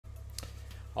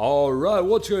Alright,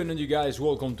 what's going on, you guys?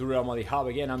 Welcome to Real Madrid Hub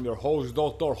again. I'm your host,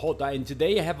 Dr. Jota, and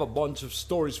today I have a bunch of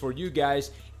stories for you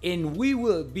guys, and we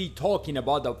will be talking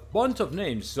about a bunch of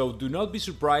names, so do not be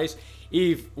surprised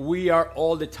if we are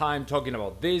all the time talking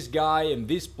about this guy and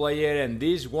this player and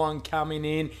this one coming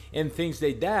in and things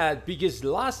like that, because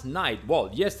last night, well,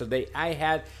 yesterday, I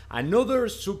had another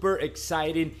super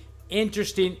exciting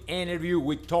interesting interview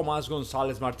with Thomas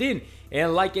Gonzalez Martin.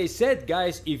 And like I said,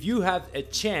 guys, if you have a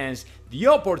chance, the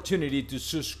opportunity to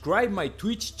subscribe my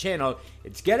Twitch channel,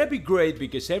 it's gonna be great,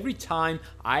 because every time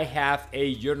I have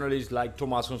a journalist like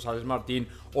Thomas Gonzalez Martin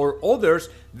or others,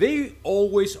 they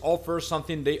always offer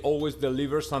something, they always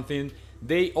deliver something,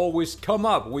 they always come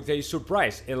up with a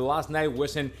surprise. And last night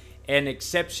wasn't an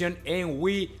exception, and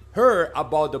we heard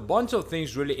about a bunch of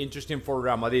things really interesting for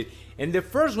Real Madrid. And the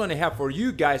first one I have for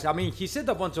you guys, I mean, he said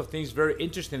a bunch of things, very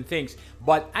interesting things,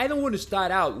 but I don't want to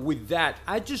start out with that.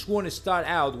 I just want to start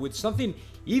out with something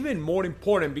even more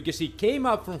important, because he came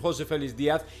out from Jose Felix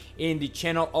Diaz in the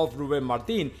channel of Ruben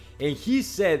Martin, and he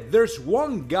said there's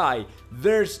one guy,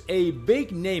 there's a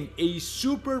big name, a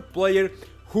super player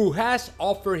who has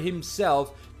offered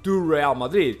himself to Real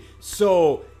Madrid.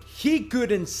 So he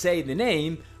couldn't say the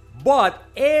name, but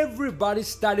everybody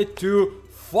started to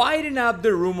fighting up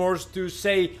the rumors to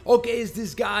say, okay, is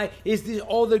this guy, is this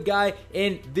other guy?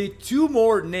 And the two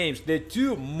more names, the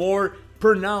two more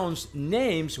pronounced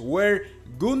names were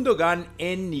Gundogan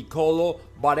and Nicolo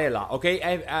Varela.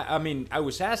 Okay, I mean, I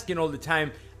was asking all the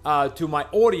time to my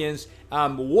audience,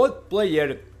 what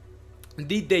player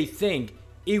did they think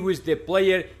it was the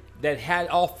player that had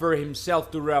offered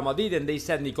himself to Real Madrid, and they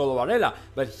said Nicolo Varela.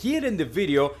 But here in the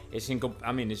video, it's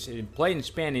in plain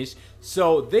Spanish,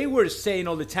 so they were saying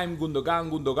all the time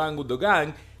Gundogan, Gundogan,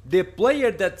 Gundogan, the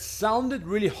player that sounded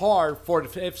really hard for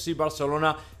FC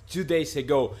Barcelona 2 days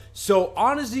ago. So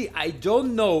honestly, I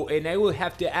don't know, and I will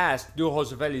have to ask to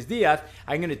Jose Felix Diaz.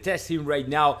 I'm gonna test him right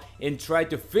now and try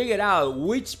to figure out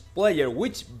which player,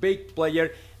 which big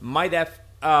player might have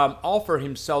offer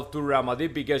himself to Real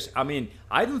Madrid, because I mean,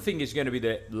 I don't think it's going to be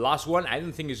the last one, I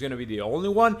don't think it's going to be the only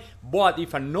one, but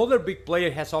if another big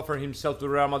player has offered himself to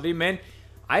Real Madrid, man,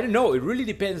 I don't know, it really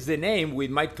depends the name, we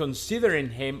might considering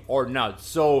him or not,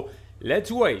 so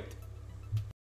let's wait.